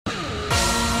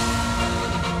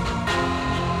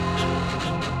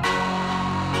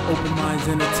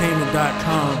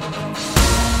mindsentertainment.com.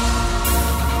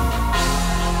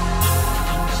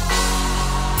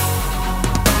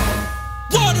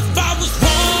 What if I was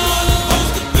wrong,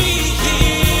 supposed to be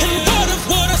here? And what if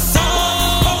what I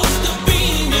saw supposed to be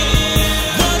near?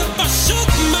 What if I shook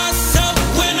myself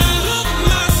when I looked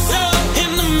myself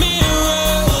in the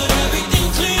mirror? Would everything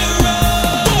clear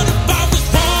up? What if I was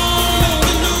wrong,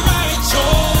 making the right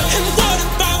choice? And what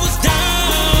if I was down,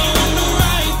 hearing the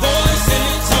right voice? And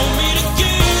it told me to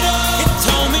get up, it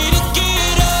told me to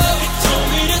get up, it told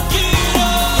me to get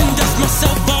up. And dust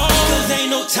myself off, 'cause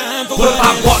ain't no time for What if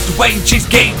I walked away and just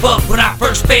gave up when I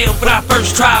first failed, when I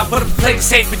first tried? What if I played it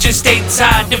safe and just stayed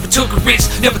inside? Never took a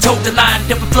risk, never told the line,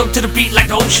 never float to the beat like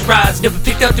the ocean rise. Never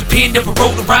picked up the pen, never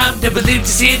wrote a rhyme, never lived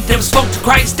to sin, never spoke to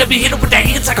Christ, never hit him with the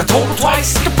hands like I told him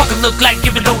twice. What the fuck I look like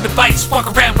giving no advice? Walk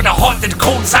around with a heart that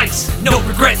cold as ice. No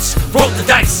regrets, roll the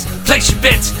dice, place your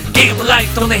bets, gamble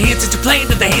life on the hands that you're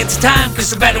playing, in the hands of time.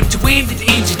 'Cause no matter what you win, at the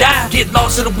end you die. Get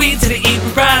lost in the wind, to the end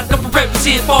we ride. Never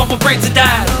represent for all my friends that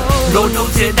died. Lord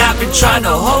knows that I've been trying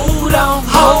to hold on,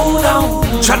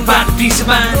 trying to find a peace of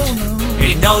mind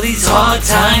in all these hard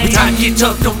times. Time get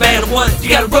tough no matter what. You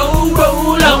gotta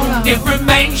roll on and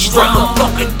remain strong.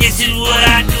 Fucking this is what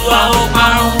I do, I hold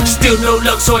my own. Still no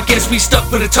luck, so I guess we stuck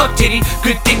with a tough titty.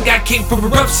 Good thing I came from a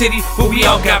rough city, but we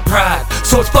all got pride,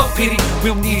 so it's fuck pity. We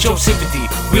don't need your sympathy,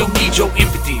 we don't need your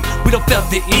empathy. We don't felt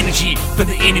the energy from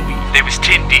the enemy. They was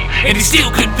 10 deep, and they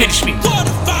still couldn't finish me. What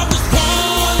if I was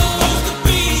wrong, supposed to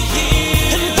be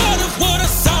here? And what if what I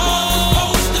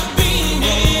saw supposed to be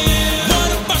near? What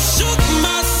if I shook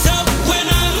myself when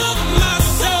I looked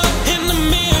myself in the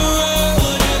mirror?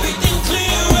 Would everything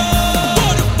clear up?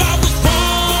 What if I was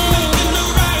wrong, making the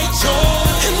right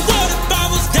choice? And what if I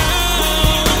was down,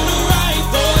 hearing the right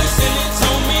voice? And it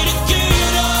told me to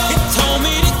get up, it told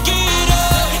me to get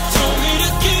up, it told me to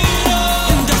get up.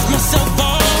 And dust myself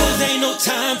off, 'cause ain't no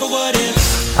time for what ifs.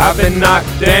 I've been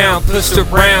knocked down, pushed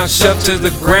around, shoved to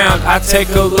the ground. I take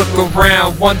a look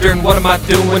around, wondering what am I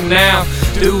doing now?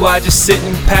 Do I just sit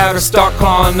and pout or start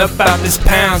calling up out this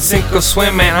pound? Sink or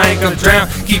swim, man, I ain't gonna drown.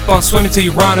 Keep on swimming till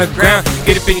you run aground.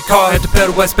 Get up in your car, head to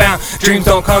pedal westbound. Dreams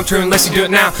don't come true unless you do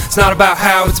it now. It's not about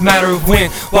how, it's a matter of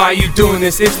when. Why are you doing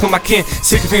this? It's for my kin.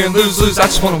 Sick of hearing lose, I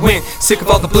just wanna win. Sick of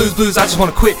all the blues, I just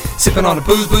wanna quit. Sipping on the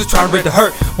booze, trying to rid the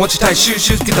hurt. Want your tight shoes,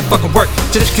 get the fucking work.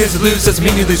 Just because you lose doesn't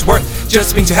mean you lose worth.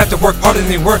 Just means you have to work harder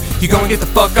than you work. You gonna get the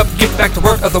fuck up, get back to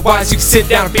work. Otherwise you can sit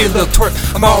down and be a little twerk.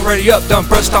 I'm already up, done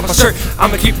brushed off my shirt.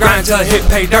 I'ma keep grinding till I hit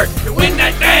pay dirt. And when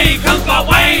that day comes my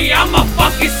way, I'ma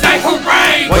fucking say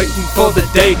hooray. Waiting for the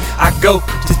day I go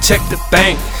to check the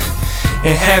bank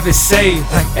and have it say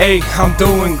like, hey, I'm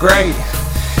doing great.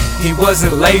 He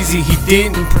wasn't lazy, he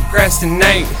didn't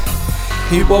procrastinate.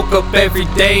 He woke up every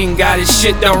day and got his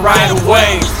shit done right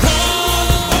away.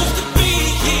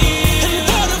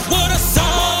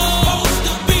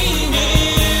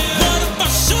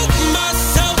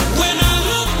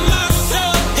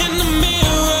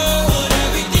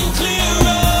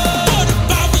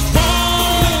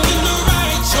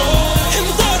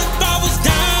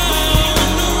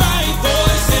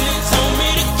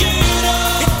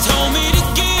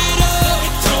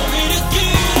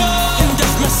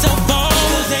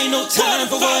 Time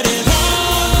for what if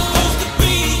supposed to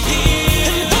be here?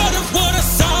 And what if what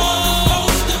I saw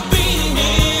supposed to be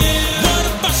near? What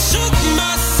if I shook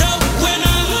myself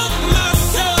when I looked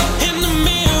myself in the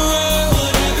mirror?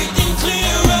 Would everything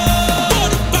clear up?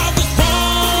 What if I was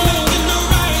wrong, making the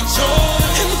right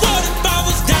choice? And what if I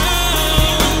was down,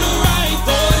 hearing the right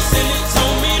voice? And it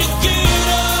told me to get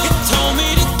up, it told me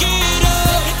to get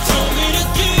up, it told me to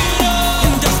get up.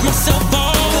 And dust myself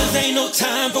off, 'cause ain't no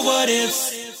time for what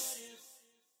ifs.